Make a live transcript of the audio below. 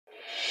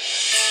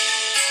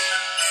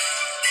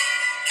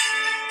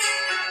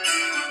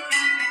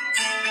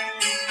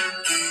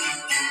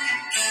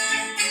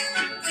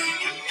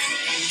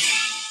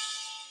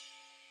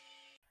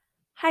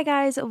Hi,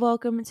 guys.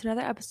 Welcome to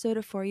another episode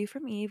of For You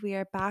From Eve. We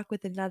are back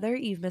with another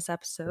EVEMAS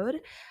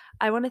episode.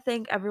 I want to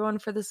thank everyone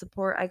for the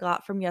support I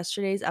got from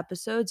yesterday's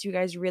episodes. You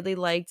guys really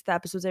liked the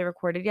episodes I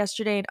recorded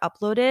yesterday and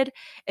uploaded.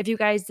 If you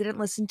guys didn't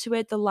listen to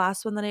it, the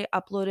last one that I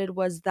uploaded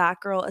was That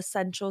Girl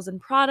Essentials and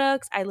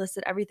Products. I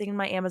listed everything in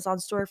my Amazon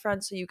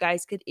storefront so you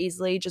guys could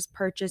easily just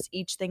purchase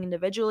each thing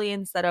individually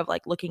instead of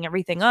like looking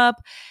everything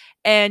up.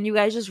 And you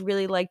guys just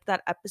really liked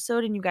that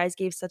episode and you guys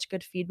gave such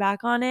good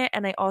feedback on it.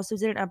 And I also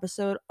did an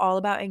episode all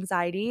about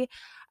anxiety.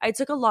 I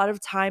took a lot of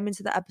time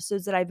into the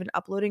episodes that I've been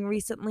uploading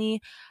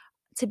recently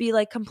to be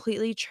like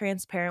completely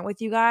transparent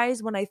with you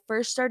guys. When I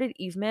first started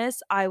EVEMAS,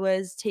 I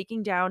was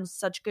taking down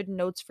such good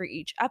notes for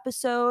each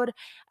episode.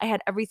 I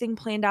had everything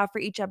planned out for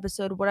each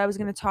episode, what I was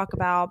going to talk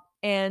about,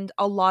 and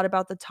a lot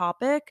about the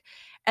topic.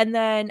 And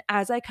then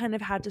as I kind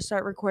of had to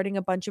start recording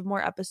a bunch of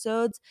more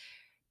episodes,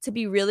 to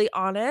be really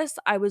honest,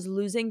 I was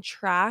losing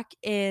track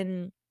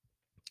in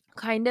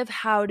kind of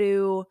how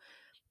to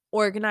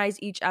organize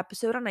each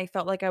episode, and I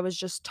felt like I was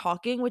just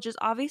talking, which is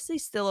obviously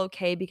still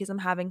okay because I'm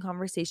having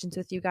conversations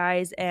with you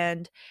guys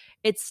and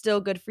it's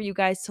still good for you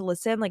guys to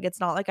listen. Like,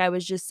 it's not like I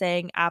was just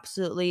saying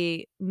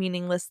absolutely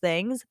meaningless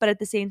things, but at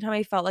the same time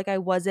I felt like I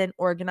wasn't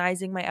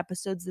organizing my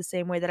episodes the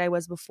same way that I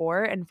was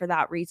before, and for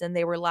that reason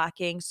they were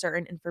lacking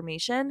certain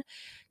information.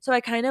 So I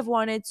kind of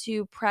wanted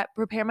to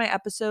prepare my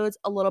episodes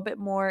a little bit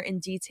more in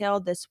detail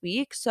this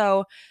week.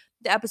 So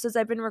the episodes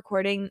I've been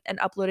recording and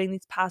uploading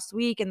this past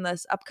week and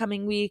this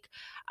upcoming week,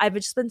 I've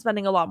just been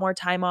spending a lot more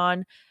time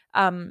on,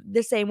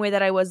 the same way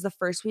that I was the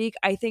first week.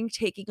 I think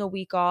taking a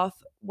week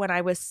off when I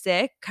was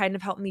sick kind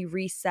of helped me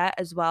reset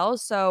as well.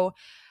 So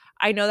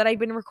I know that I've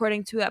been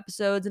recording 2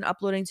 episodes and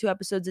uploading 2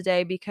 episodes a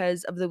day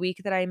because of the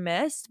week that I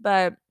missed,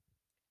 but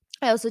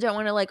I also don't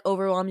want to like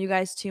overwhelm you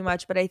guys too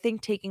much. But I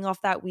think taking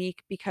off that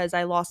week because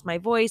I lost my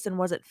voice and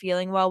wasn't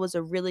feeling well was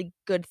a really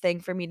good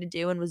thing for me to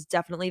do and was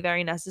definitely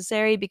very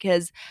necessary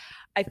because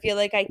I feel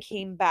like I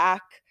came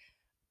back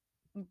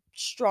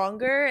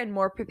stronger and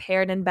more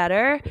prepared and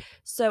better.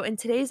 So in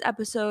today's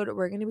episode,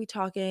 we're going to be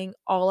talking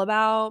all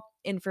about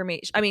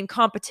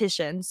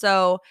competition.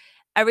 So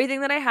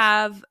everything that I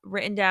have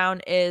written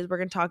down is we're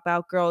going to talk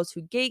about girls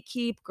who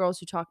gatekeep, girls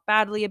who talk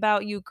badly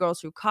about you,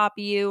 girls who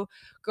copy you,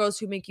 girls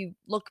who make you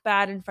look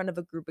bad in front of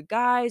a group of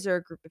guys or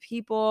a group of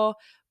people,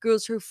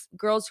 girls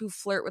who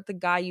flirt with the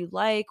guy you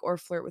like or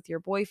flirt with your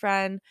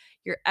boyfriend,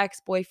 your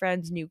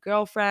ex-boyfriend's new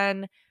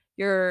girlfriend,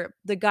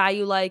 the guy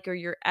you like or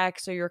your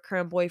ex or your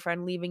current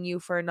boyfriend leaving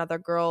you for another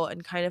girl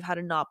and kind of how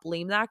to not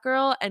blame that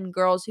girl, and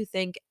girls who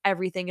think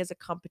everything is a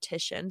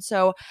competition.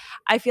 So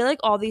I feel like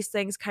all these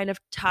things kind of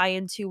tie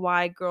into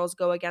why girls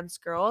go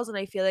against girls, and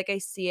I feel like I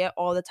see it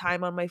all the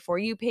time on my For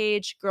You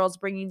page, girls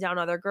bringing down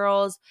other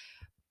girls.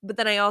 But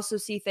then I also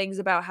see things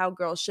about how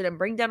girls shouldn't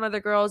bring down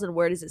other girls and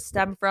where does it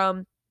stem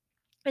from.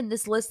 And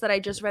this list that I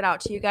just read out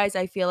to you guys,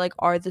 I feel like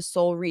are the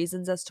sole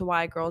reasons as to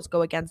why girls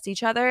go against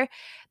each other.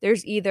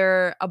 There's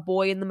either a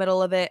boy in the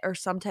middle of it or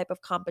some type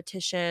of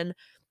competition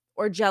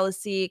or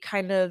jealousy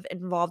kind of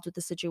involved with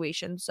the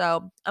situation.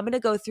 So I'm going to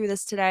go through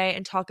this today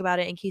and talk about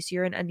it in case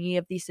you're in any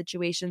of these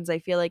situations. I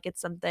feel like it's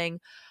something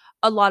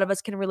a lot of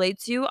us can relate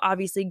to.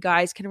 Obviously,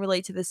 guys can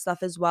relate to this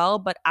stuff as well.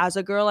 But as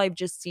a girl, I've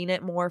just seen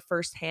it more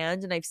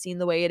firsthand and I've seen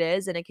the way it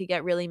is, and it could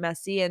get really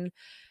messy and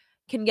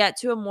can get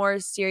to a more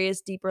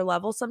serious, deeper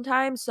level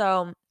sometimes.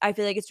 So I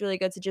feel like it's really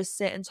good to just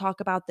sit and talk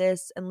about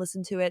this and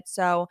listen to it.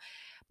 So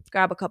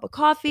grab a cup of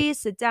coffee,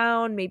 sit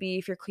down, maybe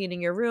if you're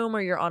cleaning your room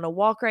or you're on a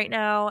walk right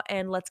now,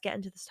 and let's get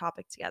into this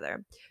topic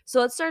together.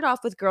 So let's start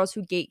off with girls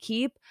who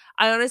gatekeep.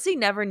 I honestly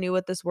never knew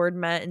what this word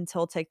meant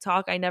until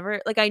TikTok. I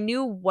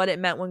knew what it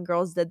meant when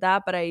girls did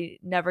that, but I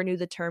never knew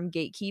the term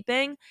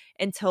gatekeeping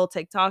until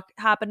TikTok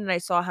happened and I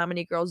saw how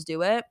many girls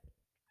do it.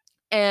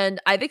 And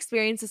I've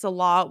experienced this a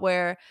lot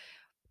where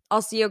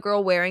I'll see a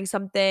girl wearing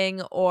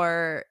something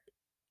or,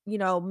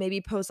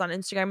 maybe post on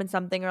Instagram and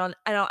something and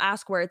I'll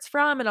ask where it's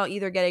from and I'll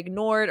either get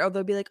ignored or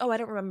they'll be like, "Oh, I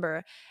don't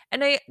remember."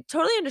 And I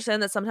totally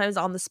understand that sometimes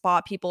on the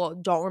spot people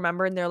don't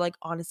remember and they're like,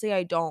 "Honestly,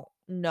 I don't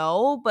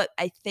know, but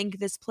I think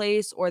this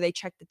place," or they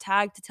check the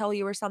tag to tell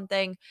you or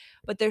something.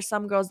 But there's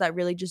some girls that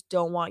really just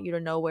don't want you to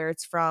know where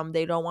it's from.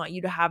 They don't want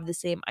you to have the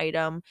same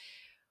item,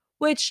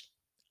 which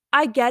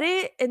I get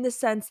it in the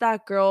sense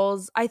that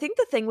I think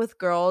the thing with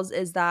girls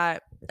is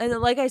that, and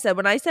like I said,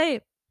 when I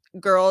say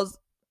girls,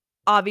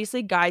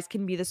 obviously guys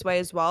can be this way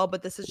as well,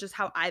 but this is just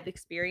how I've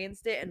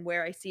experienced it and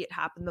where I see it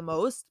happen the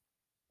most.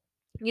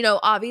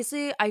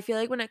 Obviously, I feel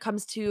like when it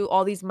comes to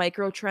all these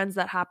micro trends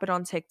that happen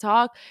on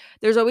TikTok,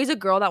 there's always a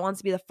girl that wants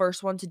to be the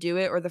first one to do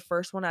it or the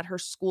first one at her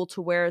school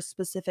to wear a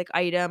specific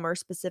item or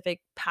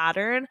specific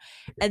pattern.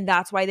 And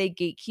that's why they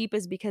gatekeep,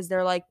 is because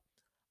they're like,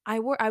 I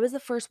was the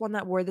first one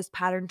that wore this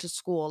pattern to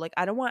school. Like,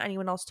 I don't want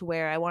anyone else to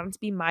wear it. I want it to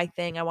be my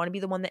thing. I want to be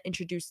the one that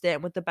introduced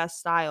it with the best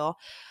style.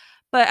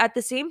 But at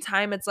the same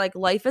time, it's like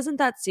life isn't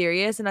that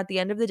serious. And at the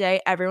end of the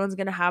day, everyone's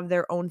going to have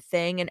their own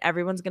thing and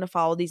everyone's going to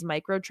follow these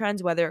micro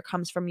trends, whether it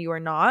comes from you or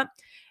not.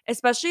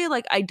 Especially,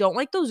 like, I don't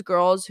like those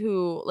girls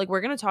who, like,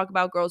 we're going to talk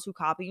about girls who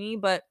copy me,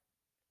 but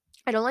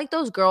I don't like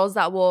those girls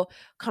that will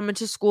come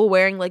into school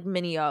wearing like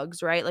mini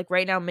Uggs, right? Like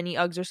right now, mini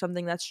Uggs are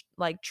something that's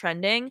like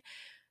trending.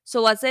 So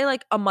let's say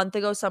like a month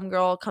ago, some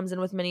girl comes in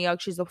with mini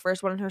Uggs. She's the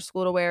first one in her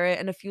school to wear it.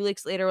 And a few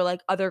weeks later,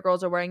 like other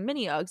girls are wearing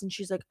mini Uggs. And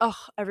she's like, oh,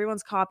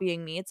 everyone's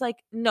copying me. It's like,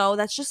 no,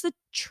 that's just a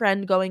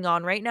trend going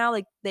on right now.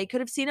 Like they could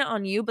have seen it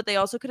on you, but they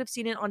also could have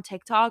seen it on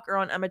TikTok or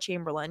on Emma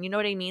Chamberlain. You know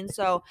what I mean?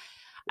 So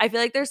I feel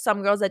like there's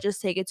some girls that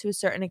just take it to a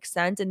certain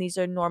extent, and these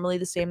are normally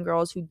the same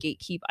girls who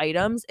gatekeep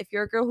items. If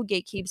you're a girl who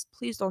gatekeeps,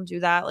 please don't do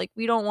that. Like,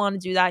 we don't want to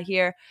do that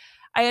here.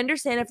 I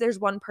understand if there's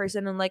one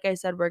person, and like I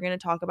said, we're going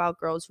to talk about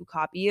girls who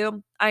copy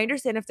you. I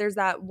understand if there's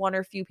that one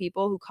or few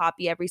people who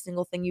copy every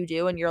single thing you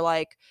do, and you're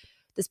like,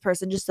 this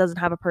person just doesn't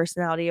have a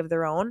personality of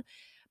their own.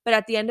 But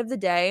at the end of the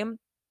day,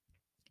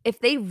 if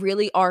they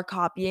really are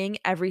copying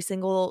every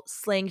single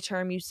slang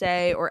term you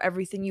say or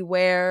everything you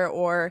wear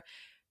or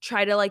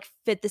try to like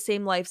fit the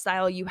same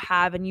lifestyle you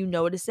have and you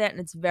notice it and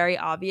it's very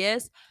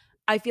obvious,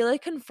 I feel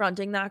like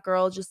confronting that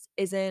girl just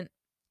isn't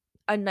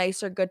a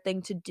nice or good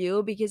thing to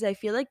do because I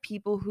feel like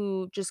people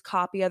who just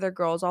copy other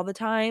girls all the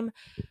time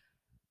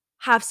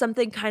have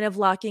something kind of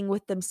lacking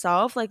with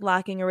themselves, like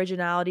lacking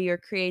originality or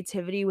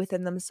creativity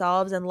within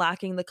themselves and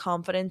lacking the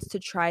confidence to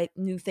try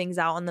new things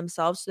out on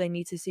themselves. So they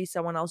need to see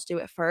someone else do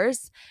it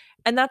first.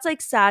 And that's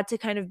like sad to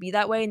kind of be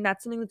that way. And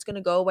that's something that's going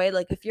to go away.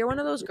 Like if you're one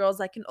of those girls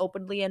that can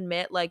openly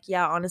admit, like,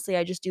 yeah, honestly,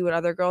 I just do what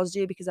other girls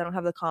do because I don't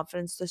have the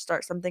confidence to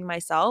start something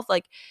myself.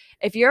 Like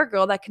if you're a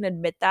girl that can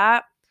admit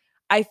that,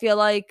 I feel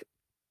like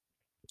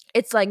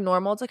it's like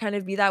normal to kind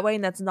of be that way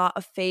and that's not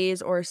a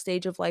phase or a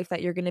stage of life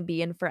that you're going to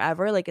be in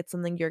forever. Like it's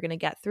something you're going to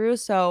get through.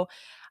 So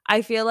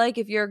I feel like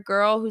if you're a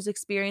girl who's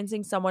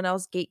experiencing someone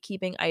else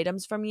gatekeeping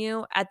items from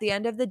you, at the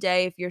end of the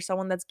day, if you're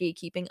someone that's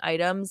gatekeeping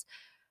items,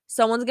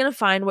 someone's gonna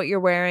find what you're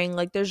wearing.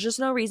 Like, there's just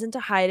no reason to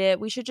hide it.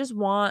 We should just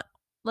want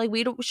like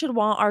we should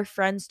want our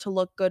friends to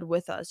look good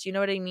with us. You know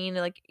what I mean?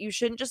 Like, you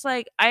shouldn't just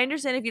like I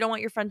understand if you don't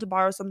want your friend to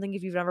borrow something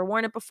if you've never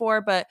worn it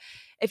before, but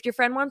if your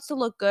friend wants to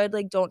look good,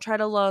 like don't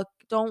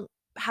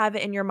have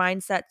it in your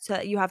mindset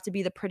to you have to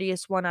be the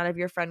prettiest one out of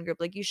your friend group.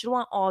 Like you should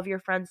want all of your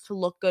friends to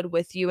look good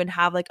with you and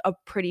have like a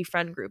pretty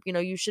friend group. You know,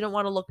 you shouldn't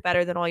want to look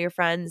better than all your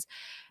friends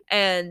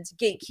and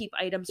gatekeep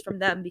items from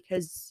them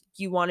because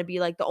you want to be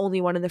like the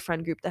only one in the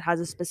friend group that has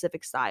a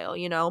specific style,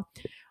 you know?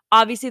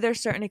 Obviously there's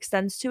certain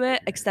extents to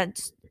it.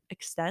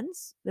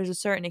 Extents? There's a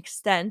certain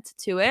extent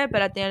to it,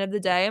 but at the end of the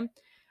day,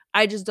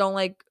 I just don't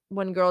like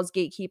when girls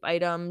gatekeep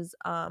items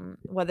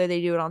whether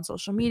they do it on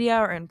social media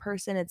or in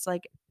person. It's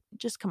like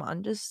just come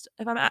on, just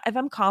if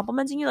I'm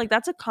complimenting you, like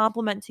that's a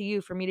compliment to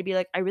you for me to be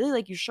like, I really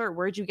like your shirt.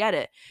 Where'd you get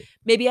it?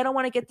 Maybe I don't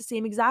want to get the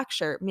same exact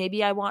shirt.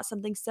 Maybe I want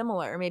something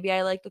similar. Maybe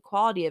I like the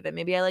quality of it.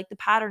 Maybe I like the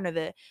pattern of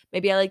it.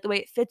 Maybe I like the way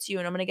it fits you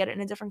and I'm going to get it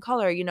in a different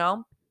color, you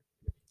know?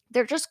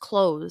 They're just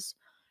clothes.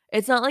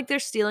 It's not like they're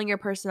stealing your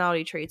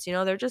personality traits, you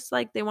know? They're just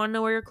like they want to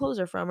know where your clothes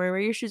are from or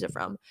where your shoes are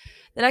from.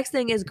 The next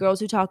thing is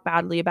girls who talk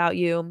badly about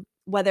you,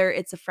 whether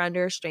it's a friend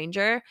or a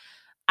stranger.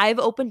 I've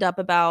opened up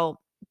about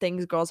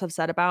things girls have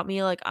said about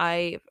me. Like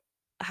I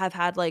have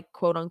had like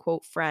quote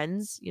unquote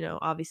friends, you know,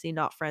 obviously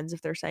not friends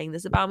if they're saying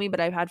this about me, but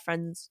I've had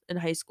friends in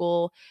high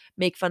school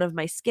make fun of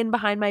my skin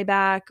behind my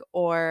back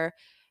or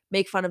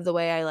make fun of the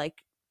way I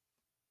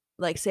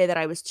like say that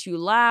I was too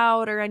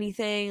loud or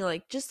anything.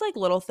 Like just like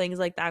little things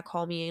like that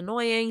call me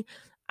annoying.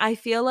 I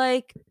feel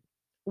like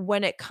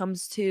when it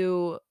comes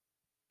to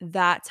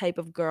that type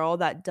of girl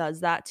that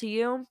does that to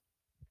you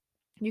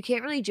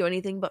can't really do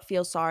anything but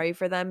feel sorry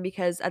for them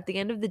because at the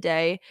end of the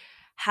day,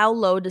 how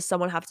low does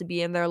someone have to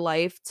be in their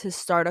life to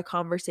start a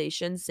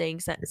conversation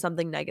saying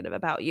something negative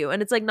about you?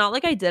 And it's like not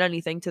like I did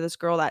anything to this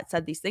girl that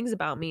said these things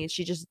about me.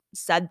 She just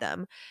said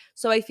them.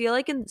 So I feel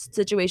like in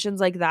situations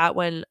like that,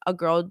 when a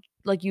girl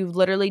like you've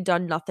literally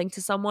done nothing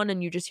to someone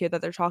and you just hear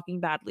that they're talking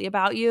badly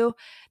about you,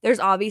 there's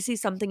obviously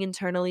something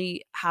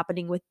internally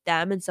happening with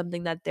them and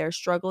something that they're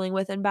struggling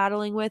with and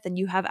battling with, and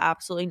you have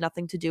absolutely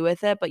nothing to do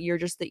with it, but you're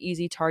just the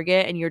easy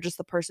target and you're just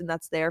the person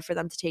that's there for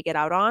them to take it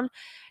out on.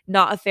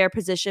 Not a fair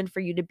position for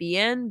you to be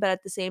in, but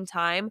at the same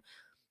time,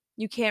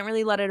 you can't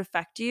really let it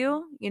affect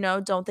you. You know,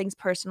 don't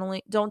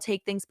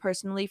take things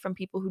personally from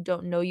people who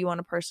don't know you on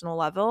a personal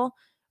level.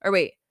 Or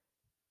wait,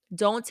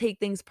 don't take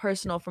things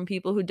personal from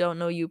people who don't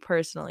know you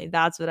personally.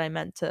 That's what I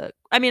meant to.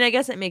 I mean, I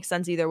guess it makes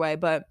sense either way,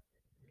 but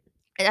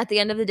at the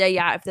end of the day,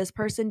 yeah, if this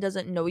person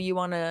doesn't know you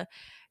on a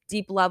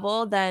deep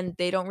level, then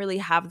they don't really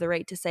have the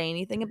right to say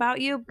anything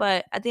about you.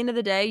 But at the end of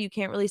the day, you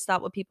can't really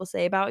stop what people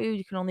say about you.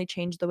 You can only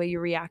change the way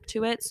you react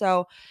to it.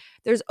 So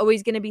there's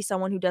always going to be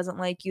someone who doesn't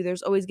like you.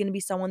 There's always going to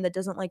be someone that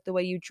doesn't like the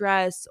way you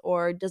dress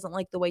or doesn't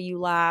like the way you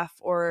laugh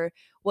or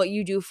what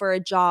you do for a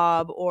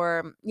job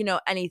or, you know,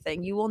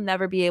 anything. You will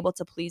never be able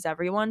to please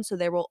everyone. So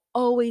there will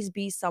always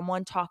be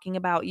someone talking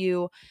about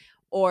you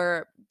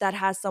or that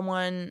has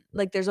someone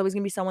like there's always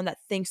going to be someone that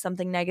thinks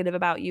something negative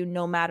about you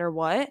no matter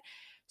what.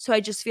 So I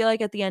just feel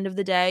like at the end of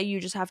the day, you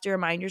just have to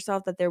remind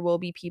yourself that there will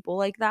be people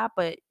like that,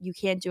 but you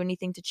can't do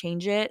anything to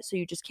change it. So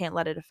you just can't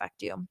let it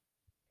affect you.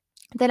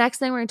 The next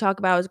thing we're gonna talk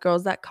about is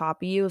girls that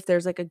copy you. If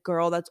there's like a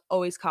girl that's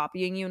always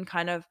copying you, and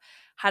kind of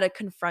how to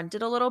confront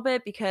it a little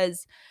bit,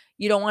 because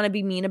you don't want to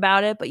be mean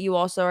about it, but you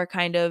also are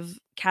kind of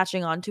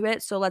catching on to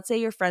it. So let's say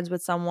you're friends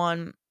with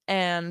someone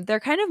and they're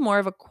kind of more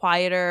of a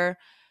quieter,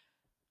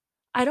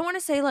 I don't want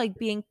to say like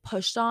being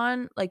pushed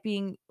on, like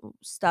being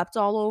stepped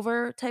all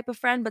over type of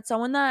friend, but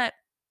someone that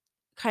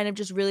kind of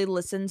just really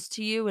listens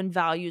to you and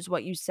values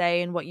what you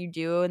say and what you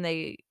do, and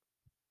they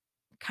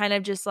kind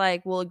of just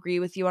like will agree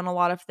with you on a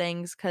lot of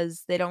things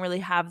because they don't really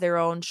have their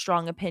own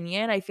strong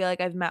opinion. I feel like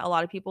I've met a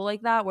lot of people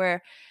like that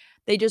where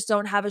they just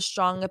don't have a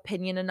strong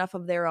opinion enough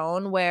of their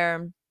own,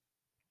 where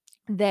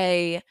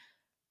they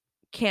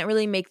can't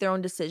really make their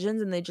own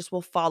decisions and they just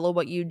will follow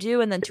what you do.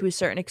 And then to a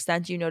certain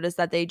extent, you notice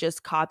that they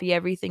just copy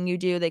everything you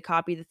do. They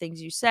copy the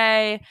things you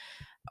say,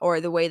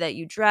 or the way that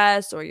you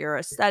dress, or your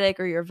aesthetic,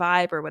 or your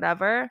vibe, or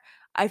whatever.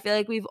 I feel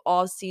like we've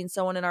all seen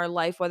someone in our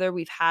life, whether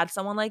we've had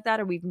someone like that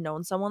or we've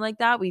known someone like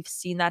that, we've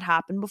seen that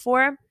happen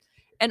before.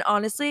 And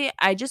honestly,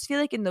 I just feel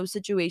like in those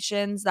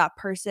situations, that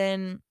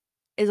person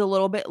is a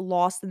little bit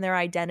lost in their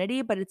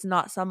identity, but it's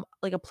not some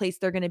like a place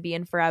they're going to be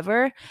in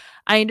forever.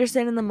 I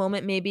understand in the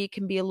moment, maybe it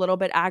can be a little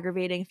bit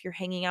aggravating if you're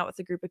hanging out with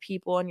a group of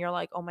people and you're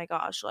like, oh my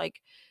gosh,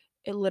 like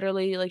it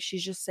literally, like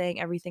she's just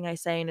saying everything I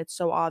say and it's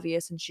so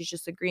obvious and she's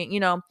just agreeing,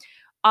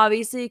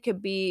 obviously it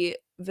could be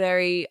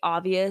very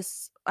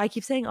obvious. I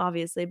keep saying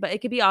obviously, but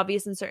it could be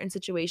obvious in certain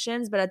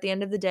situations. But at the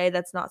end of the day,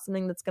 that's not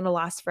something that's going to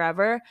last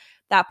forever.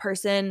 That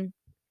person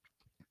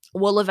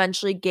will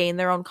eventually gain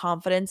their own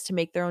confidence to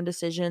make their own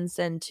decisions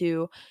and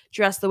to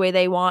dress the way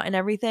they want and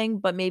everything.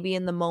 But maybe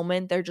in the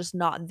moment, they're just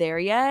not there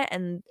yet.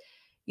 And,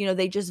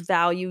 they just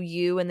value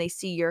you and they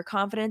see your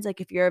confidence.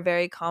 Like if you're a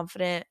very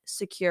confident,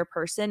 secure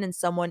person and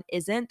someone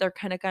isn't, they're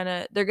going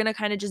to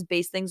kind of just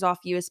base things off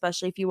you,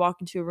 especially if you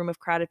walk into a room of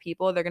crowded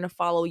people. They're going to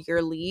follow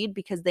your lead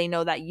because they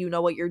know that you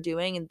know what you're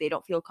doing and they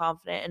don't feel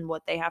confident in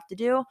what they have to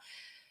do.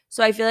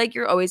 So I feel like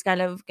you're always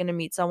kind of going to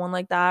meet someone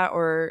like that,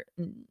 or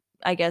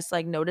I guess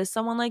like notice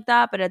someone like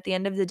that, but at the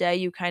end of the day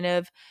you can't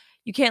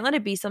let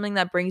it be something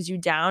that brings you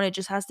down. It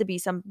just has to be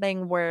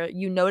something where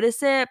you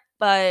notice it,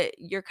 but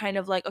you're kind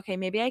of like, okay,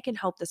 maybe I can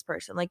help this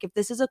person. Like if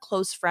this is a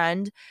close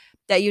friend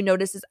that you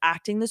notice is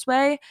acting this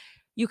way,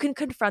 you can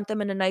confront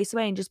them in a nice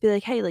way and just be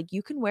like, hey, like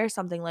you can wear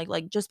something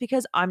like just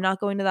because I'm not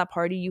going to that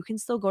party, you can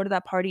still go to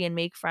that party and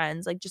make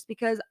friends. Like just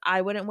because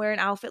I wouldn't wear an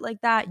outfit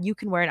like that, you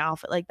can wear an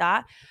outfit like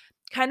that.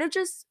 Kind of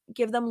just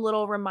give them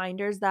little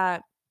reminders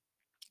that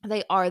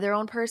they are their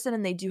own person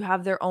and they do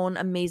have their own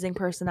amazing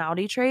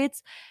personality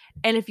traits.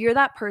 And if you're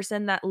that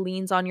person that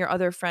leans on your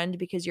other friend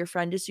because your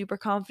friend is super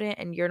confident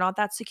and you're not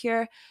that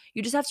secure,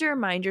 you just have to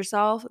remind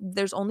yourself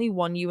there's only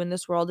one you in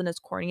this world. And as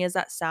corny as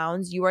that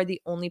sounds, you are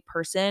the only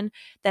person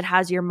that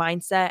has your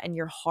mindset and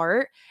your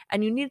heart.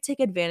 And you need to take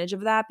advantage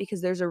of that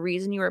because there's a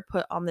reason you were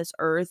put on this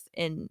earth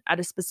in at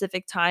a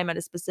specific time, at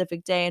a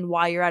specific day, and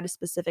why you're at a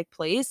specific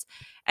place.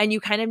 And you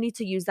kind of need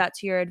to use that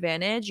to your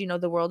advantage.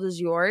 The world is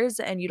yours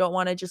and you don't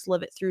want to just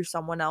live it through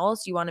someone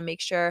else. You want to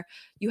make sure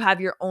you have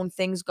your own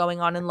things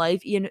going on in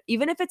life.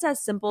 Even if it's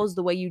as simple as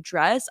the way you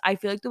dress, I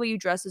feel like the way you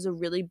dress is a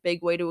really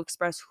big way to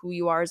express who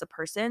you are as a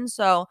person.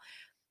 So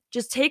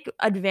just take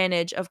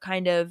advantage of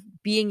kind of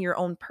being your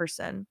own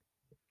person.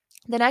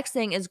 The next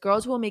thing is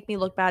girls will make me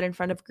look bad in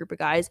front of a group of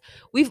guys.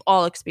 We've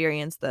all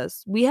experienced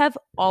this. We have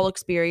all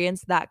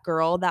experienced that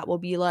girl that will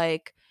be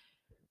like,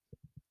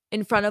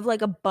 in front of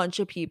like a bunch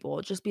of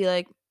people, just be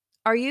like,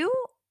 "Are you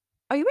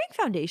wearing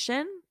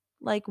foundation?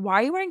 Like, why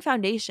are you wearing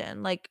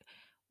foundation? Like,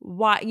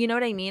 why?" You know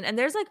what I mean? And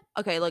there's like,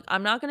 okay, look,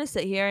 I'm not gonna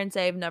sit here and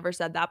say I've never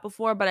said that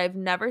before, but I've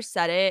never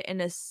said it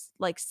in a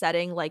like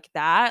setting like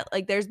that.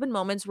 Like, there's been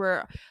moments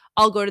where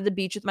I'll go to the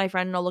beach with my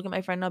friend and I'll look at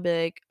my friend and I'll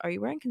be like, "Are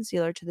you wearing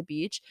concealer to the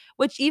beach?"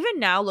 Which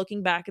even now,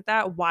 looking back at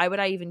that, why would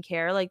I even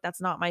care? Like,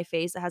 that's not my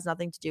face. It has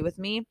nothing to do with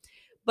me.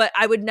 But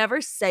I would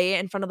never say it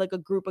in front of like a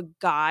group of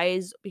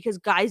guys because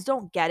guys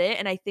don't get it.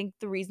 And I think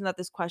the reason that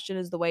this question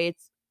is the way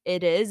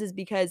it is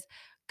because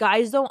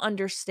guys don't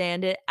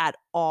understand it at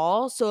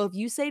all. So if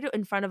you say to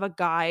in front of a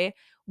guy,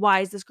 why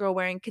is this girl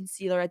wearing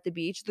concealer at the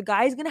beach? The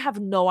guy's gonna have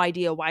no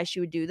idea why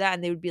she would do that.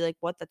 And they would be like,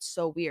 what? That's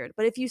so weird.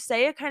 But if you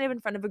say it kind of in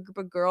front of a group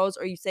of girls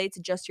or you say it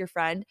to just your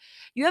friend,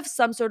 you have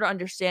some sort of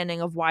understanding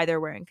of why they're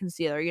wearing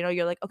concealer.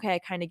 You're like, okay, I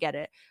kind of get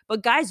it.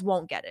 But guys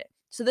won't get it.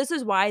 So this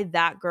is why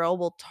that girl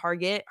will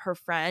target her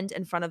friend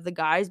in front of the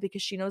guys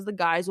because she knows the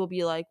guys will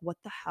be like, what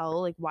the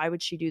hell? Like, why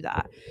would she do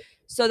that?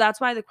 So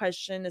that's why the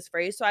question is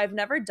phrased. So I've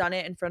never done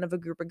it in front of a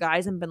group of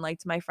guys and been like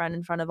to my friend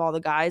in front of all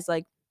the guys,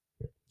 like,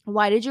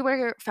 why did you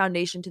wear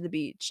foundation to the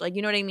beach? Like,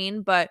 you know what I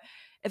mean? But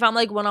if I'm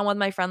like one on one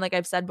with my friend, like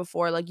I've said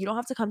before, like you don't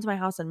have to come to my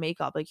house and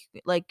makeup.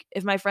 Like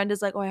if my friend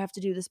is like, oh, I have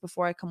to do this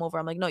before I come over,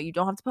 I'm like, no, you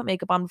don't have to put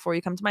makeup on before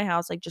you come to my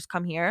house. Like just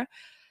come here.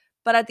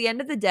 But at the end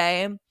of the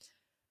day,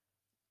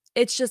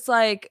 it's just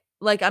like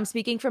I'm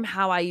speaking from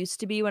how I used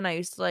to be when I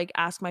used to like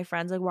ask my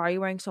friends like, "Why are you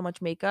wearing so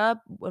much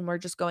makeup when we're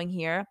just going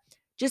here?"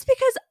 Just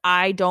because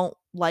I don't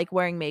like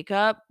wearing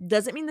makeup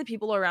doesn't mean the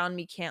people around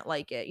me can't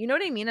like it. You know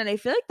what I mean? And I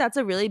feel like that's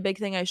a really big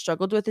thing I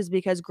struggled with is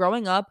because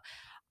growing up,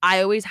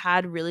 I always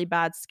had really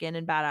bad skin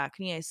and bad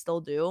acne. I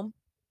still do.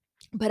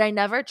 But I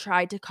never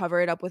tried to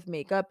cover it up with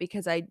makeup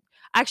because I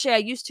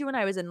used to when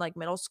I was in like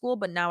middle school,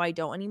 but now I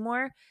don't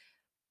anymore.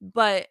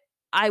 But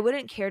I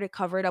wouldn't care to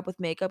cover it up with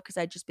makeup because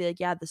I'd just be like,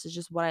 yeah, this is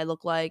just what I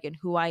look like and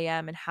who I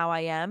am and how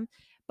I am.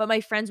 But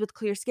my friends with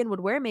clear skin would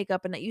wear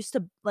makeup, and it used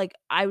to like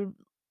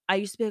I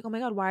used to be like, "Oh my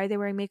god, why are they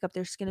wearing makeup?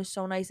 Their skin is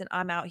so nice and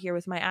I'm out here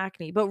with my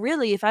acne." But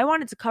really, if I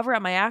wanted to cover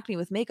up my acne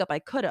with makeup, I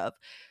could have.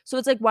 So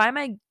it's like, why am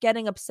I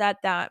getting upset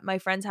that my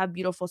friends have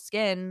beautiful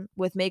skin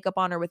with makeup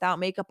on or without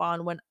makeup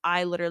on when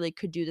I literally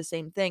could do the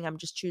same thing? I'm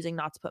just choosing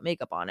not to put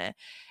makeup on it.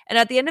 And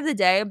at the end of the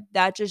day,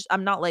 that just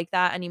I'm not like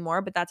that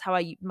anymore, but that's how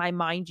my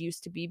mind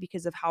used to be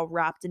because of how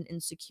wrapped in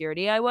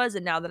insecurity I was.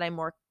 And now that I'm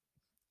more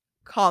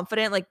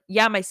confident, like,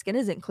 yeah, my skin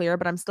isn't clear,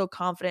 but I'm still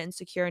confident and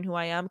secure in who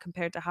I am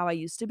compared to how I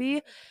used to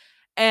be.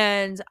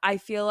 And I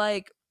feel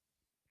like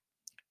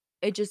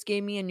it just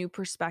gave me a new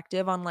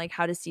perspective on like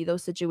how to see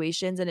those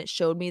situations, and it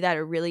showed me that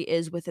it really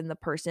is within the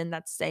person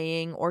that's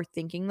saying or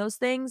thinking those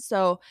things.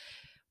 So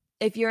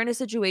if you're in a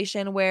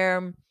situation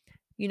where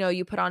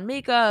you put on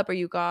makeup or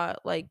you got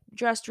like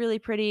dressed really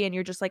pretty and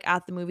you're just like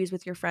at the movies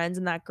with your friends,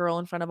 and that girl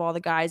in front of all the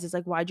guys is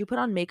like, "Why'd you put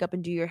on makeup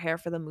and do your hair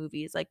for the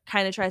movies?" Like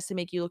kind of tries to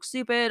make you look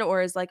stupid,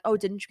 or is like, "Oh,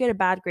 didn't you get a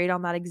bad grade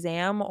on that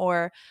exam?"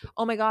 Or,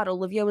 "Oh my god,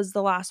 Olivia was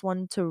the last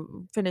one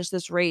to finish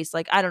this race."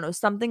 Like, I don't know,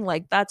 something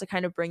like that to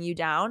kind of bring you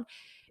down.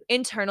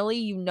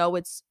 Internally,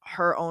 it's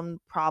her own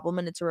problem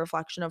and it's a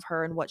reflection of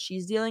her and what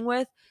she's dealing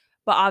with.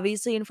 But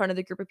obviously, in front of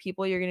the group of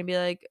people, you're going to be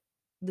like,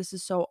 this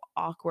is so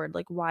awkward.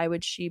 Like, why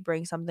would she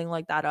bring something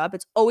like that up?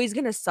 It's always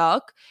going to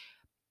suck.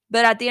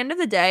 But at the end of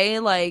the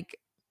day, like,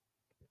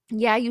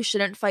 yeah, you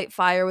shouldn't fight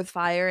fire with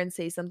fire and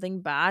say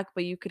something back,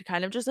 but you could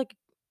kind of just like,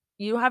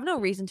 you have no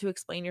reason to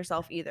explain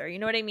yourself either. You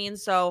know what I mean?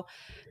 So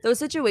those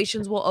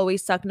situations will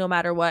always suck no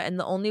matter what. And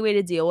the only way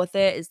to deal with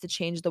it is to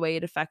change the way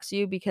it affects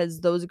you,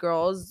 because those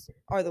girls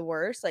are the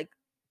worst. Like,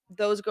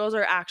 those girls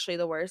are actually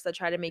the worst that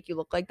try to make you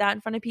look like that in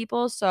front of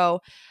people.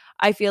 So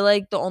I feel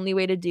like the only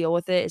way to deal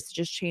with it is to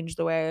just change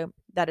the way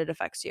that it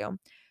affects you.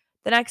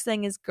 The next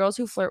thing is girls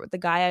who flirt with the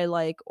guy I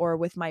like or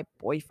with my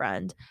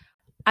boyfriend.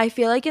 I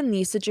feel like in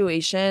these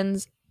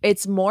situations,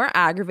 it's more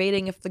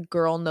aggravating if the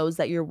girl knows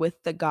that you're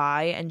with the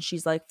guy and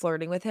she's like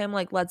flirting with him.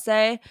 Like, let's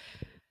say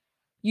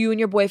you and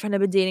your boyfriend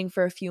have been dating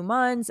for a few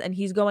months and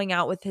he's going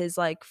out with his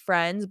like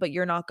friends, but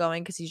you're not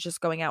going because he's just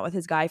going out with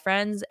his guy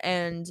friends.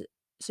 And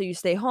so you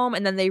stay home,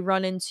 and then they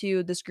run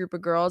into this group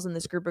of girls, and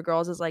this group of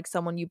girls is like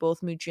someone you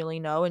both mutually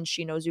know, and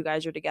she knows you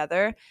guys are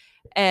together.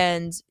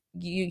 And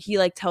he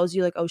like tells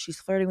you like, "Oh, she's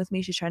flirting with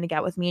me, she's trying to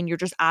get with me," and you're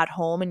just at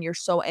home and you're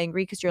so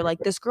angry because you're like,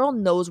 this girl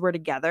knows we're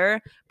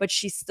together, but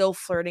she's still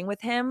flirting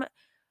with him,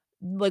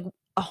 like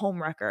a home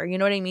wrecker. You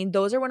know what I mean?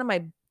 Those are one of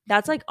my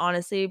That's like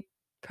honestly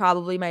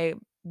probably my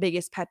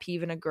biggest pet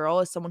peeve in a girl,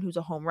 is someone who's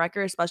a home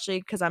wrecker, especially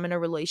because I'm in a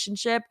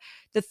relationship.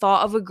 The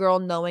thought of a girl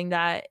knowing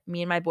that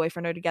me and my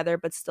boyfriend are together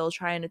but still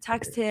trying to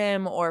text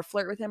him or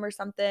flirt with him or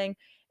something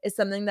is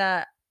something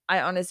that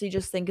I honestly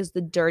just think is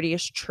the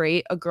dirtiest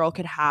trait a girl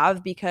could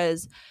have,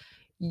 because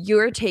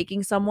you're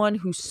taking someone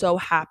who's so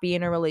happy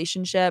in a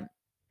relationship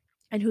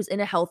and who's in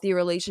a healthy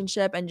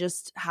relationship and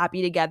just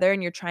happy together,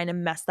 and you're trying to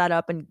mess that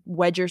up and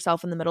wedge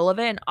yourself in the middle of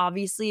it. And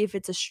obviously, if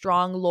it's a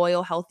strong,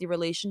 loyal, healthy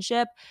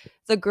relationship,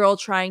 the girl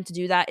trying to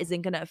do that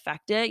isn't going to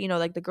affect it.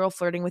 Like the girl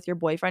flirting with your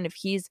boyfriend, if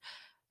he's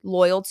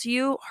loyal to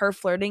you, her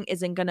flirting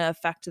isn't going to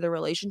affect the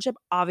relationship.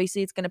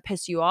 Obviously, it's going to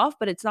piss you off,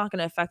 but it's not going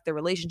to affect the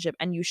relationship,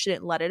 and you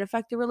shouldn't let it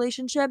affect the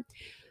relationship.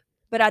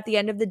 But at the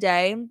end of the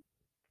day,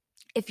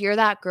 if you're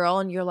that girl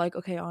and you're like,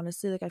 "Okay,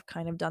 honestly, like I've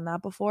kind of done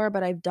that before,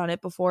 but I've done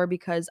it before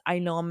because I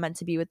know I'm meant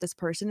to be with this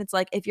person." It's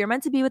like, if you're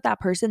meant to be with that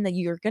person, then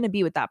you're going to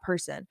be with that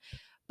person.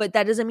 But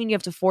that doesn't mean you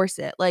have to force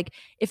it. Like,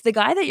 if the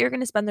guy that you're going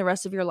to spend the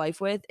rest of your life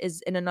with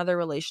is in another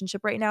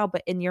relationship right now,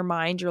 but in your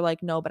mind you're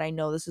like, "No, but I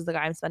know this is the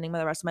guy I'm spending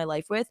the rest of my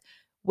life with."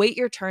 Wait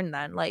your turn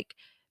then. Like,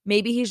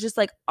 maybe he's just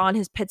like on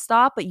his pit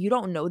stop, but you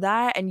don't know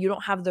that, and you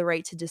don't have the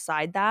right to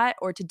decide that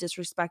or to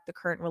disrespect the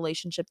current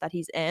relationship that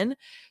he's in.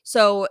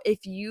 So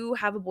if you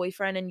have a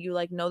boyfriend and you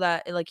like know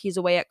that like he's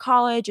away at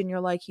college, and you're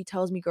like, he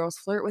tells me girls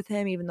flirt with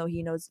him even though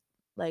he knows,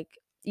 like,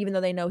 even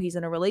though they know he's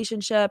in a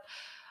relationship,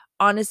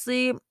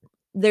 honestly,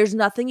 there's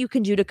nothing you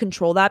can do to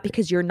control that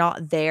because you're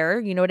not there.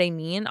 You know what I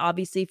mean?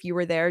 Obviously, if you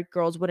were there,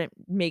 girls wouldn't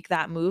make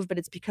that move, but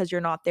it's because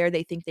you're not there,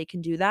 they think they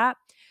can do that.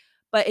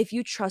 But if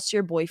you trust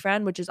your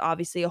boyfriend, which is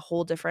obviously a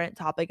whole different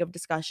topic of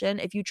discussion,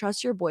 if you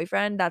trust your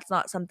boyfriend, that's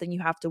not something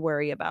you have to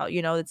worry about.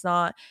 It's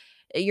not,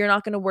 you're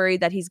not going to worry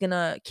that he's going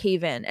to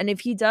cave in. And if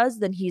he does,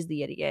 then he's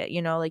the idiot,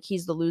 like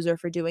he's the loser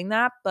for doing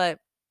that. But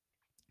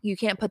you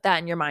can't put that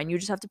in your mind. You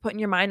just have to put in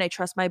your mind, I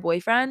trust my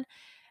boyfriend.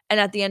 And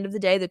at the end of the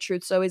day, the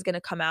truth's always going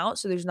to come out.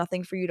 So there's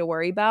nothing for you to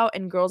worry about.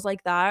 And girls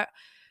like that,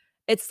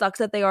 it sucks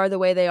that they are the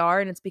way they are.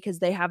 And it's because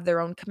they have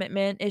their own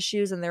commitment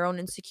issues and their own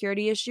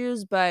insecurity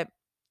issues. But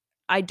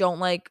I don't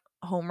like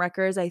home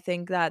wreckers. I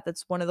think that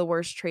that's one of the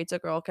worst traits a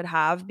girl could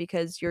have,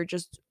 because you're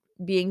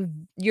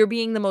being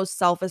the most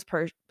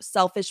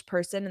selfish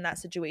person in that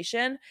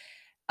situation.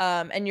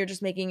 and you're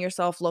just making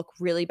yourself look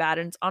really bad,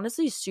 and it's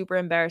honestly super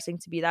embarrassing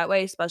to be that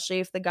way, especially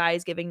if the guy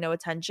is giving no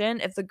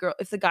attention. If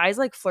the guy's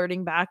like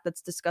flirting back,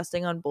 that's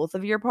disgusting on both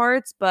of your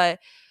parts, but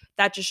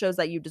that just shows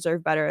that you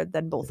deserve better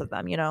than both of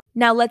them, you know?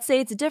 Now, let's say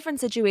it's a different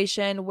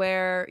situation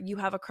where you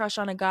have a crush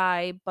on a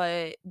guy,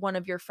 but one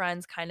of your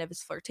friends kind of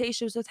is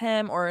flirtatious with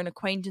him, or an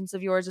acquaintance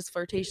of yours is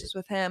flirtatious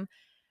with him.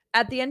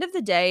 At the end of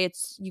the day,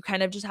 it's you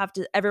kind of just have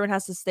to everyone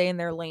has to stay in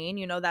their lane,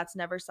 you know, that's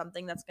never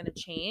something that's going to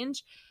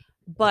change.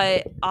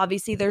 But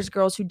obviously there's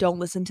girls who don't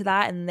listen to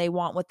that and they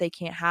want what they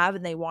can't have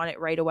and they want it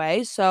right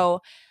away.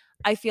 So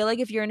I feel like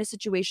if you're in a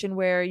situation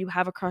where you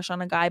have a crush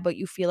on a guy, but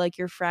you feel like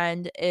your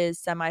friend is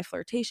semi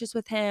flirtatious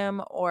with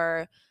him,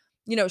 or,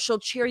 you know, she'll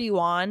cheer you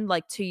on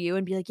like to you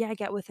and be like, yeah,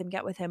 get with him,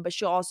 get with him. But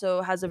she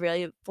also has a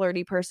really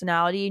flirty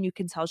personality and you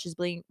can tell she's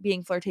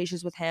being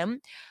flirtatious with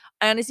him.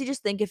 I honestly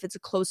just think if it's a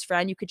close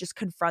friend, you could just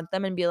confront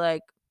them and be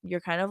like,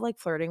 you're kind of like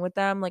flirting with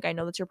them. Like, I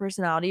know that's your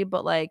personality,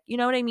 but like, you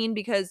know what I mean?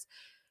 Because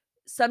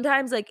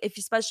sometimes, like, if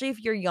especially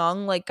if you're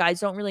young, like guys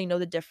don't really know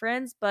the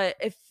difference. But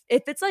if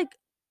it's like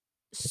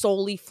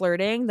solely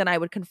flirting, then I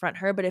would confront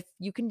her. But if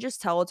you can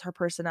just tell it's her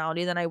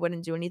personality, then I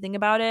wouldn't do anything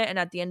about it. And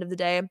at the end of the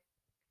day,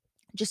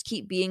 just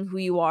keep being who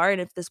you are.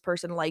 And if this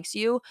person likes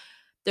you,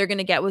 they're going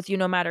to get with you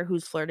no matter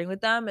who's flirting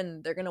with them,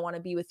 and they're going to want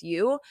to be with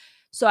you.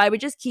 So I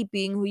would just keep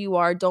being who you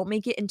are. Don't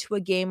make it into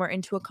a game or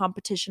into a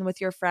competition with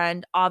your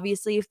friend.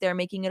 Obviously, if they're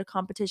making it a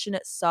competition,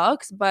 it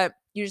sucks, but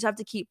you just have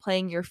to keep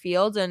playing your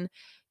field and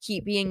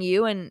keep being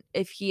you. And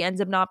if he ends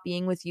up not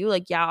being with you,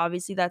 like, yeah,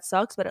 obviously that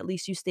sucks, but at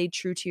least you stayed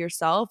true to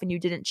yourself and you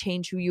didn't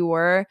change who you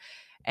were.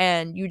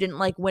 And you didn't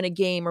like win a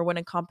game or win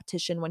a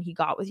competition when he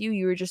got with you.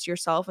 You were just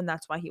yourself, and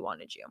that's why he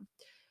wanted you.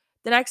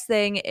 The next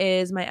thing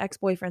is my ex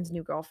boyfriend's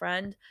new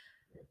girlfriend,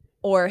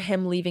 or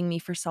him leaving me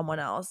for someone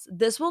else.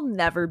 This will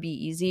never be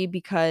easy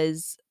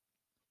because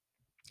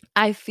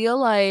I feel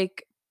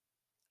like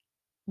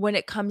when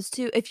it comes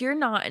to if you're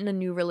not in a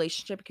new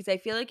relationship, because I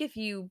feel like if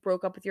you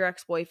broke up with your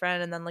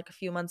ex-boyfriend and then like a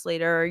few months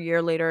later or a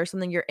year later or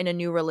something, you're in a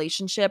new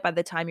relationship by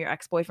the time your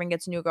ex-boyfriend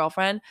gets a new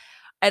girlfriend,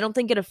 I don't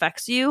think it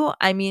affects you.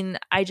 I mean,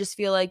 I just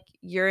feel like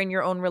you're in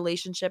your own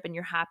relationship and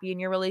you're happy in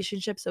your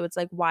relationship. So it's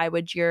like, why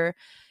would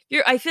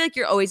I feel like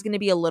you're always going to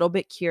be a little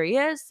bit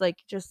curious, like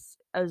just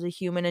as a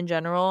human in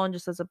general and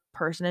just as a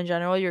person in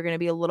general, you're going to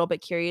be a little bit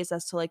curious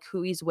as to like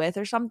who he's with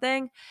or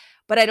something.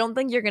 But I don't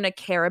think you're going to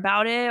care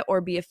about it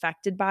or be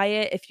affected by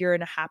it if you're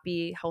in a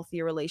happy,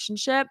 healthy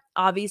relationship.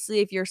 Obviously,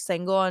 if you're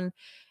single and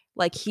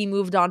like he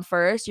moved on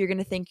first, you're going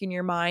to think in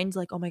your mind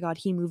like, "Oh my god,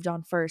 he moved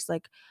on first.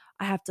 Like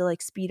I have to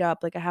like speed up,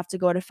 like I have to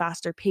go at a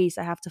faster pace.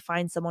 I have to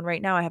find someone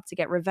right now. I have to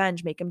get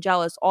revenge, make him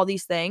jealous, all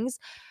these things."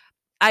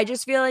 I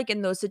just feel like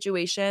in those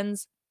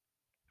situations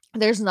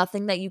there's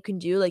nothing that you can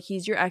do. Like,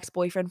 he's your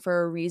ex-boyfriend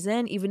for a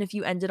reason. Even if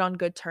you ended on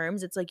good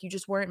terms, it's like you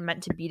just weren't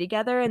meant to be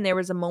together, and there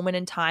was a moment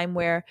in time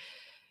where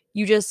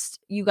you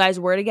guys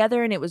were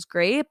together and it was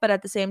great, but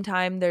at the same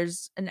time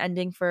there's an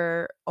ending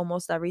for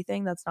almost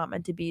everything that's not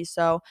meant to be.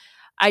 So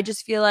I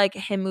just feel like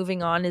him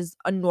moving on is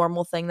a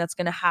normal thing that's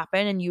going to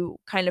happen, and you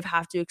kind of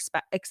have to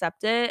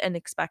accept it and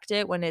expect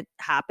it when it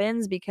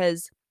happens,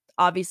 because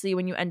obviously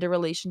when you end a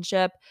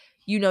relationship,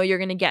 you know you're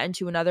going to get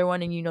into another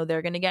one and you know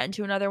they're going to get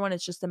into another one.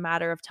 It's just a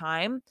matter of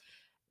time.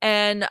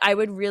 And I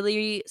would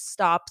really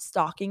stop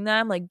stalking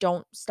them. Like,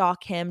 don't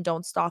stalk him,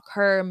 don't stalk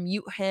her,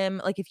 mute him.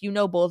 Like, if you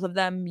know both of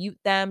them, mute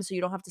them so you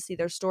don't have to see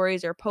their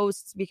stories or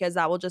posts, because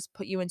that will just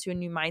put you into a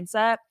new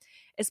mindset,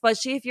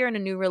 especially if you're in a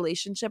new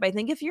relationship. I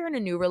think if you're in a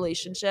new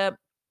relationship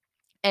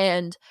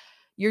and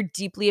you're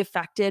deeply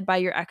affected by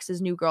your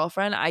ex's new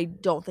girlfriend, I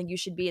don't think you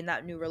should be in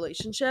that new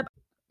relationship.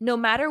 No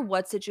matter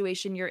what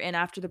situation you're in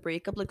after the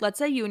breakup, like let's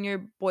say you and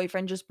your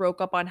boyfriend just broke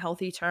up on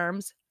healthy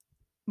terms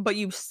but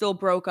you still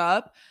broke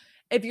up,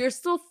 if you're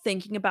still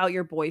thinking about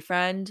your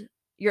boyfriend,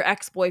 your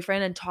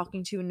ex-boyfriend, and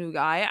talking to a new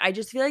guy, I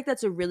just feel like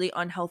that's a really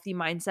unhealthy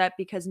mindset,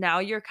 because now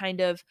you're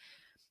kind of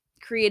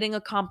creating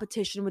a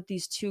competition with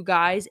these two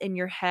guys in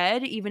your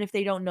head, even if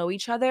they don't know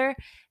each other,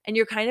 and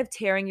you're kind of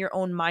tearing your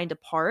own mind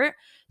apart.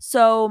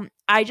 So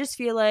I just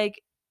feel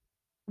like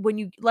when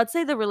you let's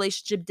say the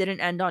relationship didn't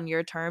end on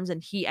your terms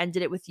and he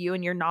ended it with you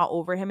and you're not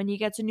over him and he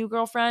gets a new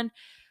girlfriend,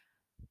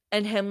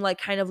 and him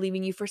like kind of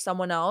leaving you for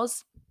someone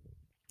else,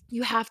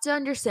 you have to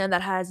understand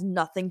that has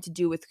nothing to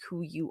do with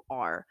who you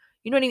are.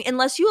 You know what I mean?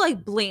 Unless you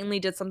like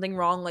blatantly did something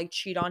wrong, like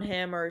cheat on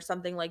him or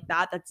something like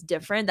that, that's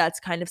different. That's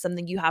kind of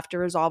something you have to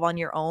resolve on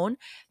your own.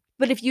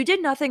 But if you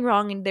did nothing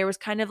wrong and there was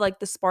kind of like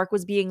the spark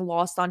was being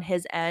lost on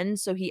his end,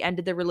 so he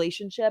ended the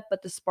relationship,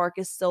 but the spark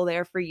is still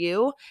there for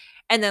you.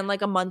 And then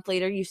like a month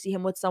later, you see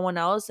him with someone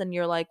else and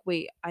you're like,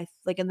 wait, I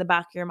like in the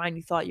back of your mind,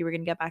 you thought you were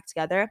going to get back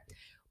together.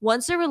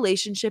 Once a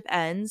relationship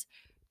ends,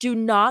 do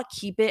not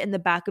keep it in the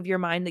back of your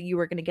mind that you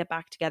were going to get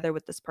back together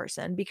with this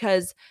person,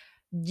 because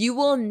you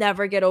will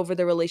never get over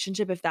the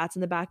relationship if that's in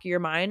the back of your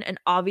mind. And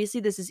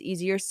obviously, this is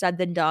easier said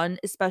than done,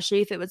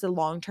 especially if it was a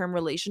long term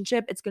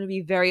relationship. It's going to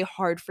be very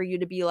hard for you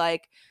to be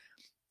like,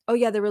 oh,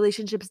 yeah, the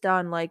relationship's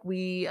done. Like,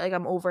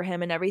 I'm over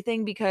him and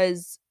everything,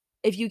 because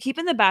if you keep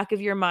in the back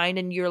of your mind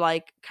and you're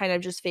like kind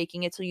of just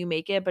faking it till you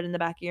make it, but in the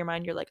back of your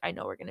mind, you're like, I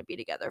know we're going to be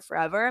together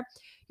forever.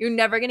 You're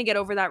never going to get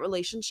over that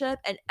relationship.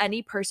 And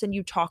any person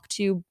you talk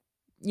to,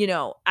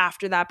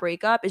 after that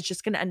breakup is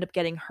just going to end up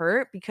getting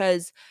hurt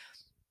because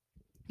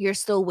you're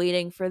still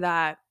waiting for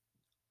that.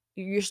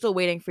 You're still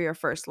waiting for your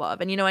first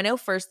love. And, I know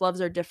first loves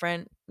are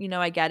different.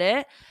 I get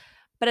it.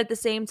 But at the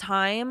same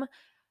time,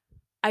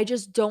 I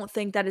just don't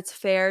think that it's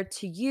fair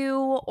to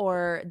you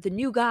or the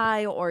new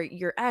guy or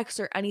your ex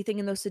or anything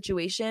in those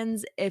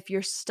situations if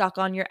you're stuck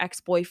on your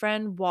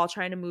ex-boyfriend while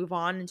trying to move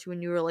on into a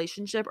new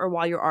relationship or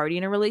while you're already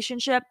in a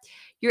relationship.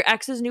 Your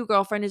ex's new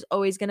girlfriend is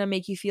always going to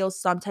make you feel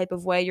some type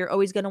of way. You're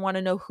always going to want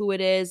to know who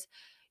it is.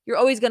 You're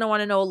always going to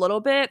want to know a little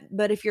bit,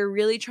 but if you're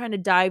really trying to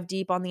dive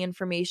deep on the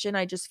information,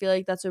 I just feel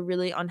like that's a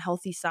really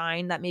unhealthy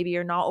sign that maybe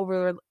you're not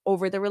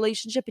over the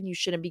relationship and you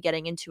shouldn't be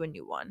getting into a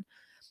new one.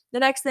 The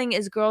next thing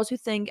is girls who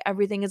think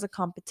everything is a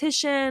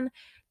competition.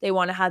 They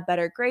want to have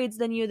better grades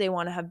than you. They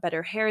want to have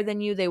better hair than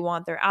you. They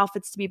want their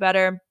outfits to be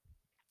better.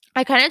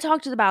 I kind of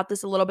talked about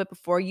this a little bit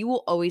before. You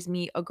will always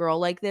meet a girl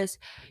like this.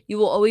 You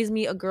will always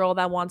meet a girl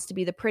that wants to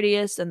be the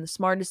prettiest and the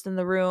smartest in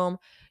the room.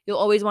 You'll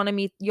always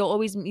meet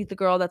the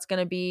girl that's going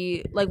to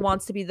be like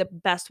wants to be the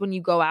best when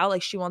you go out.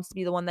 Like she wants to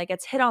be the one that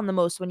gets hit on the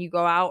most when you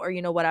go out or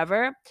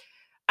whatever.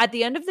 At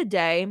the end of the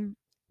day,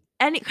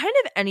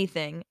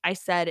 anything I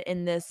said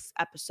in this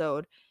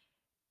episode,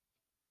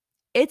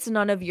 it's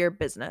none of your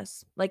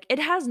business. Like, it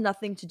has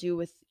nothing to do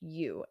with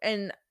you.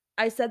 And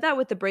I said that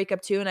with the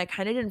breakup too, and I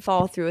kind of didn't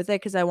follow through with it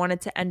because I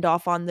wanted to end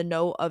off on the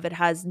note of it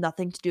has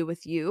nothing to do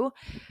with you.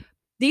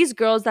 These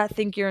girls that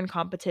think you're in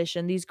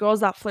competition, these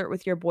girls that flirt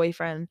with your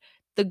boyfriend,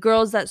 the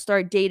girls that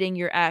start dating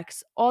your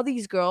ex, all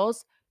these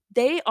girls,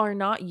 they are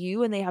not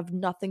you and they have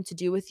nothing to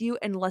do with you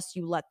unless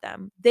you let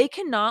them. They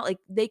cannot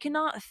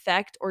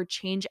affect or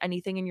change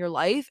anything in your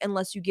life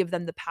unless you give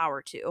them the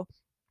power to.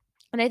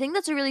 And I think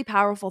that's a really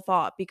powerful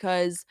thought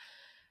because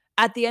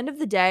at the end of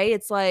the day,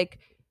 it's like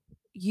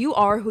you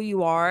are who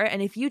you are.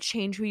 And if you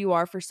change who you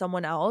are for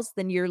someone else,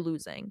 then you're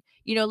losing.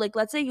 Like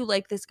let's say you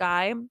like this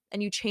guy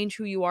and you change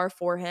who you are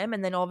for him,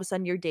 and then all of a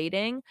sudden you're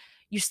dating,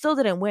 you still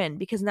didn't win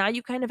because now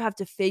you kind of have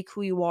to fake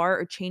who you are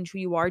or change who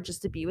you are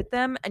just to be with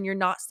them. And you're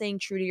not staying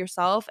true to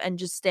yourself and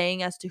just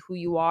staying as to who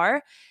you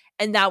are.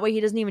 And that way he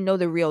doesn't even know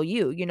the real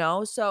you.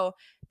 So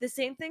the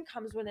same thing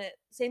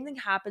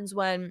happens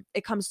when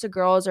it comes to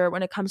girls or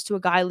when it comes to a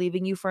guy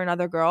leaving you for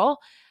another girl.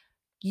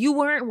 You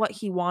weren't what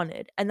he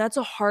wanted. And that's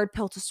a hard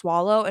pill to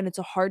swallow and it's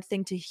a hard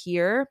thing to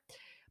hear.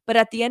 But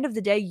at the end of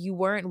the day, you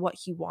weren't what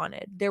he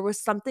wanted. There was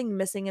something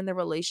missing in the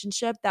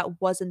relationship that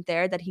wasn't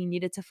there that he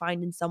needed to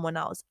find in someone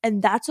else.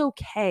 And that's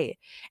okay.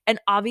 And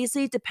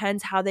obviously, it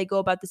depends how they go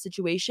about the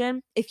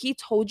situation. If he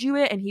told you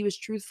it and he was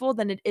truthful,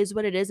 then it is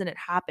what it is and it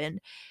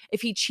happened.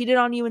 If he cheated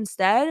on you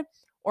instead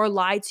or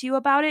lied to you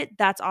about it,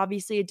 that's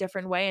obviously a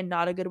different way and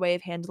not a good way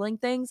of handling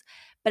things.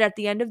 But at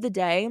the end of the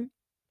day,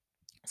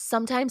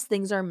 sometimes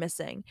things are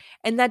missing.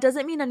 And that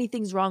doesn't mean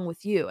anything's wrong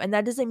with you. And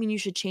that doesn't mean you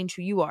should change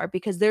who you are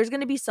because there's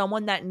going to be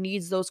someone that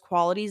needs those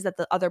qualities that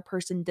the other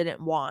person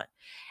didn't want.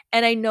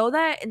 And I know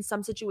that in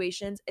some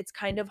situations, it's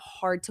kind of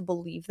hard to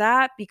believe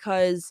that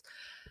because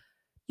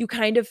you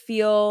kind of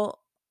feel,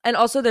 and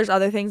also there's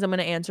other things I'm going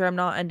to answer. I'm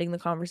not ending the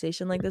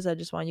conversation like this. I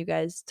just want you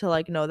guys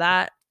to know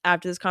that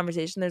after this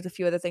conversation, there's a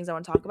few other things I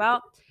want to talk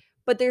about.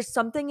 But there's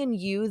something in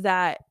you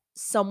that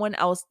someone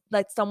else,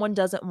 like someone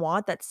doesn't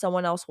want, that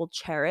someone else will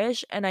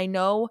cherish. And I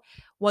know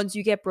once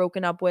you get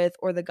broken up with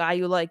or the guy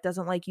you like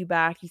doesn't like you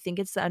back, you think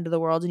it's the end of the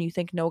world and you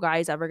think no guy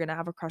is ever going to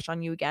have a crush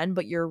on you again,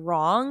 but you're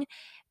wrong.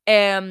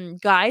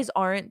 And guys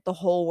aren't the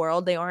whole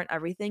world. They aren't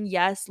everything.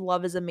 Yes,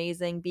 love is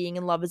amazing. Being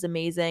in love is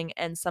amazing.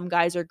 And some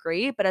guys are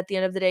great. But at the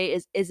end of the day,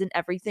 isn't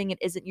everything. It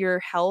isn't your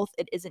health.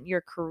 It isn't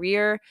your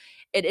career.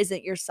 It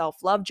isn't your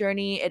self-love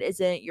journey. It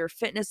isn't your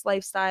fitness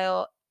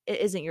lifestyle. It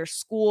isn't your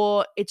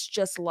school. It's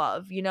just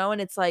love.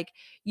 And it's like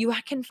you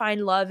can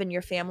find love in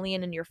your family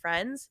and in your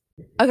friends.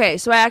 Okay,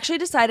 so I actually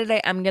decided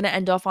I am going to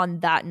end off on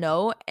that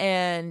note.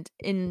 And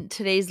in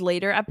today's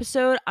later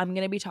episode, I'm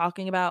going to be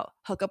talking about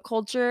hookup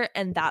culture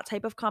and that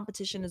type of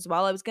competition as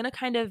well. I was going to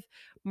kind of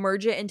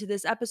merge it into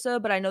this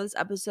episode, but I know this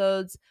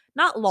episode's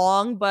not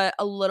long, but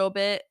a little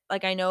bit.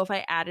 Like, I know if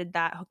I added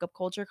that hookup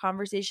culture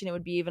conversation, it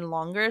would be even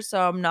longer.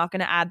 So I'm not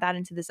going to add that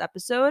into this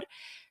episode.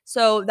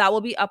 So that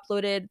will be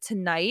uploaded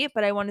tonight.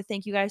 But I want to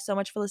thank you guys so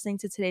much for listening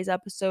to today's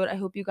episode. I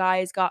hope you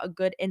guys got a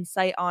good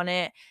insight on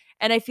it.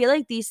 And I feel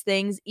like these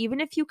things,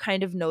 even if you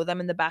kind of know them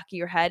in the back of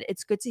your head,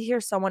 it's good to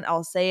hear someone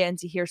else say it and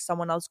to hear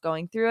someone else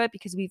going through it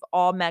because we've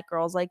all met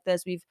girls like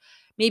this. We've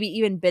maybe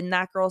even been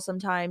that girl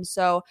sometimes.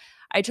 So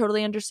I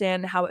totally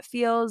understand how it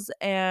feels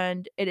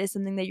and it is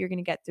something that you're going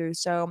to get through.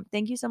 So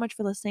thank you so much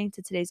for listening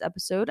to today's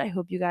episode. I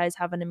hope you guys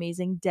have an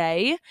amazing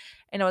day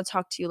and I will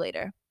talk to you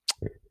later.